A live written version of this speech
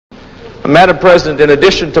Madam President, in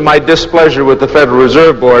addition to my displeasure with the Federal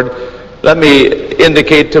Reserve Board, let me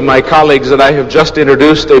indicate to my colleagues that I have just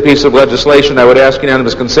introduced a piece of legislation. I would ask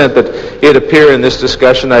unanimous consent that it appear in this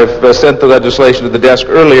discussion. I've sent the legislation to the desk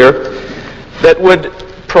earlier that would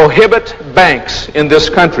prohibit banks in this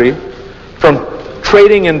country from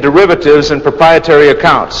trading in derivatives and proprietary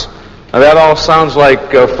accounts. Now, that all sounds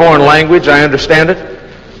like foreign language, I understand it,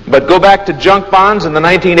 but go back to junk bonds in the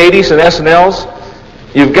 1980s and S&Ls.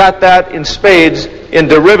 You've got that in spades in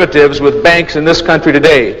derivatives with banks in this country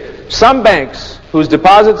today. Some banks whose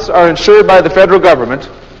deposits are insured by the federal government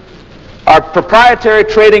are proprietary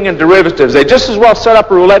trading in derivatives. They just as well set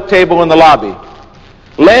up a roulette table in the lobby,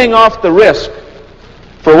 laying off the risk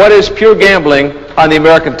for what is pure gambling on the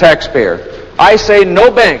American taxpayer. I say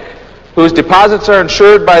no bank whose deposits are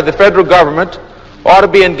insured by the federal government ought to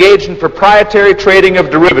be engaged in proprietary trading of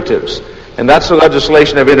derivatives. And that's the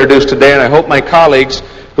legislation I've introduced today, and I hope my colleagues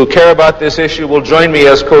who care about this issue will join me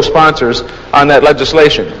as co-sponsors on that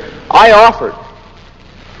legislation. I offered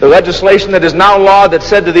the legislation that is now law that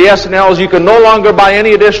said to the S&Ls, you can no longer buy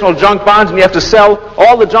any additional junk bonds and you have to sell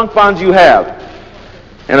all the junk bonds you have.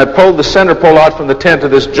 And I pulled the center pole out from the tent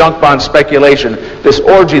of this junk bond speculation, this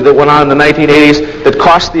orgy that went on in the 1980s that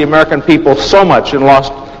cost the American people so much in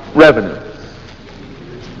lost revenue.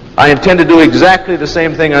 I intend to do exactly the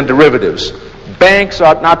same thing on derivatives. Banks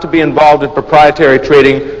ought not to be involved in proprietary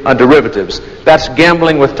trading on derivatives. That's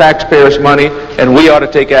gambling with taxpayers' money, and we ought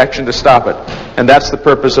to take action to stop it. And that's the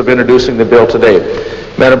purpose of introducing the bill today.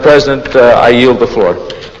 Madam President, I yield the floor.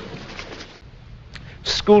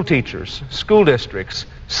 School teachers, school districts,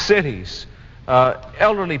 cities,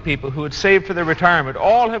 elderly people who had saved for their retirement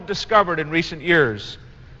all have discovered in recent years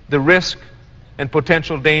the risk and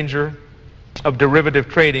potential danger of derivative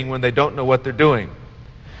trading when they don't know what they're doing.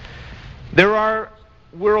 There are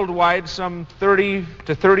worldwide some $30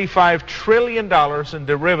 to $35 trillion in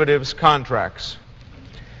derivatives contracts.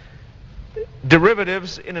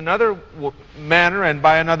 Derivatives, in another manner and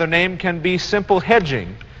by another name, can be simple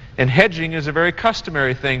hedging. And hedging is a very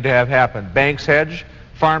customary thing to have happen. Banks hedge,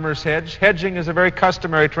 farmers hedge. Hedging is a very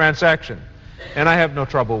customary transaction. And I have no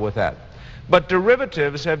trouble with that. But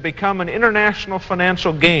derivatives have become an international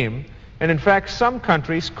financial game, and in fact some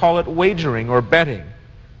countries call it wagering or betting.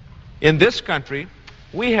 In this country,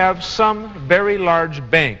 we have some very large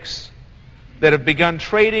banks that have begun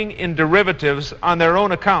trading in derivatives on their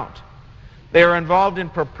own account. They are involved in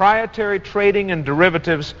proprietary trading in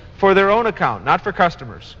derivatives for their own account, not for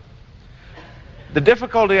customers. The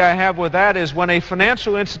difficulty I have with that is when a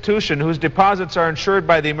financial institution whose deposits are insured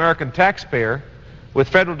by the American taxpayer with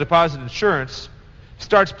federal deposit insurance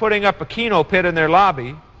starts putting up a keno pit in their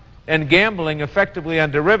lobby and gambling effectively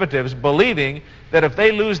on derivatives, believing that if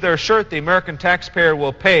they lose their shirt, the American taxpayer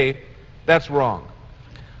will pay, that's wrong.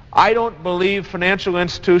 I don't believe financial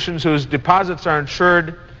institutions whose deposits are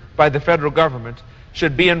insured by the federal government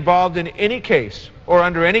should be involved in any case or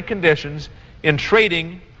under any conditions in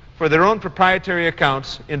trading for their own proprietary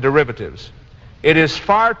accounts in derivatives. It is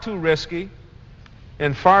far too risky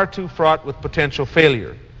and far too fraught with potential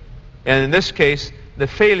failure. And in this case, the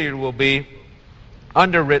failure will be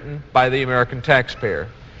underwritten by the American taxpayer.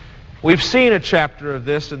 We've seen a chapter of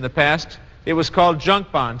this in the past. It was called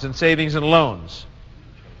junk bonds and savings and loans.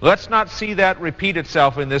 Let's not see that repeat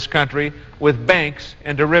itself in this country with banks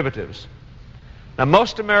and derivatives. Now,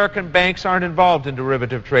 most American banks aren't involved in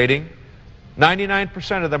derivative trading.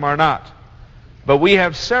 99% of them are not. But we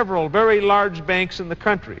have several very large banks in the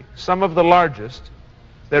country, some of the largest,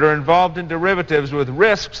 that are involved in derivatives with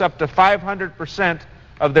risks up to 500%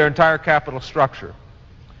 of their entire capital structure.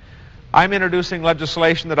 I'm introducing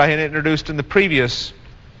legislation that I had introduced in the previous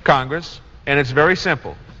Congress, and it's very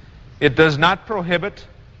simple. It does not prohibit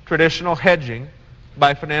traditional hedging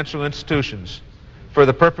by financial institutions for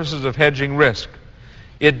the purposes of hedging risk.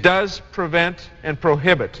 It does prevent and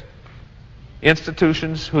prohibit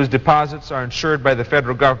institutions whose deposits are insured by the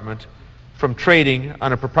federal government from trading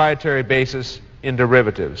on a proprietary basis in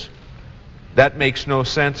derivatives. That makes no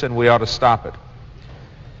sense, and we ought to stop it.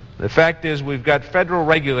 The fact is, we've got federal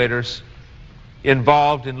regulators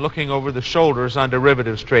involved in looking over the shoulders on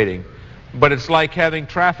derivatives trading, but it's like having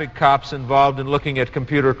traffic cops involved in looking at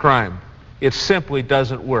computer crime. It simply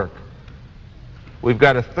doesn't work. We've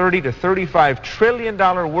got a $30 to $35 trillion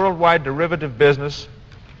worldwide derivative business,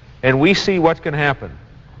 and we see what can happen.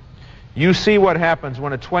 You see what happens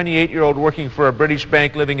when a 28-year-old working for a British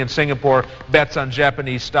bank living in Singapore bets on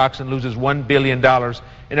Japanese stocks and loses $1 billion,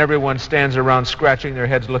 and everyone stands around scratching their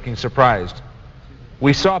heads looking surprised.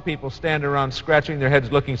 We saw people stand around scratching their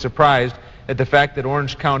heads looking surprised at the fact that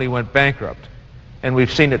Orange County went bankrupt. And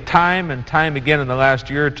we've seen it time and time again in the last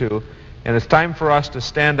year or two And it's time for us to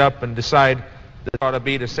stand up and decide that it ought to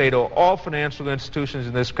be to say to all financial institutions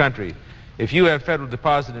in this country, if you have federal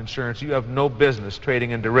deposit insurance, you have no business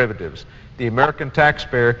trading in derivatives. The American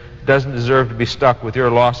taxpayer doesn't deserve to be stuck with your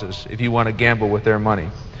losses if you want to gamble with their money.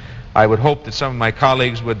 I would hope that some of my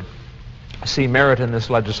colleagues would see merit in this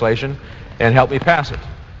legislation and help me pass it.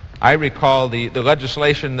 I recall the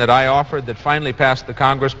legislation that I offered that finally passed the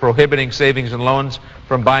Congress prohibiting savings and loans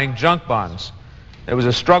from buying junk bonds. It was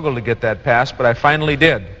a struggle to get that passed, but I finally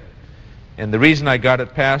did. And the reason I got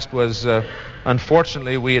it passed was,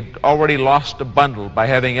 unfortunately, we had already lost a bundle by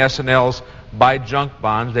having S&Ls buy junk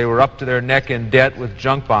bonds. They were up to their neck in debt with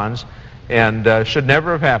junk bonds, and should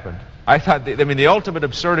never have happened. I thought, the ultimate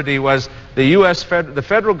absurdity was the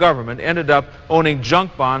federal government ended up owning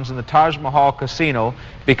junk bonds in the Taj Mahal Casino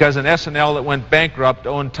because an S&L that went bankrupt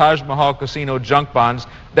owned Taj Mahal Casino junk bonds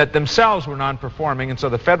that themselves were non-performing, and so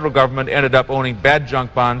the federal government ended up owning bad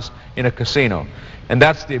junk bonds in a casino. And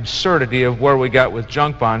that's the absurdity of where we got with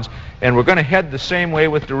junk bonds. And we're going to head the same way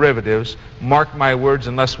with derivatives, mark my words,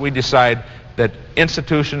 unless we decide that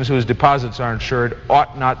institutions whose deposits are insured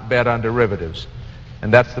ought not bet on derivatives.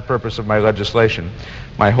 And that's the purpose of my legislation.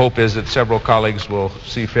 My hope is that several colleagues will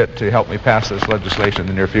see fit to help me pass this legislation in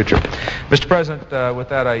the near future. Mr. President, with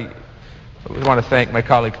that, I want to thank my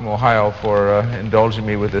colleague from Ohio for indulging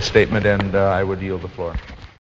me with this statement, and I would yield the floor.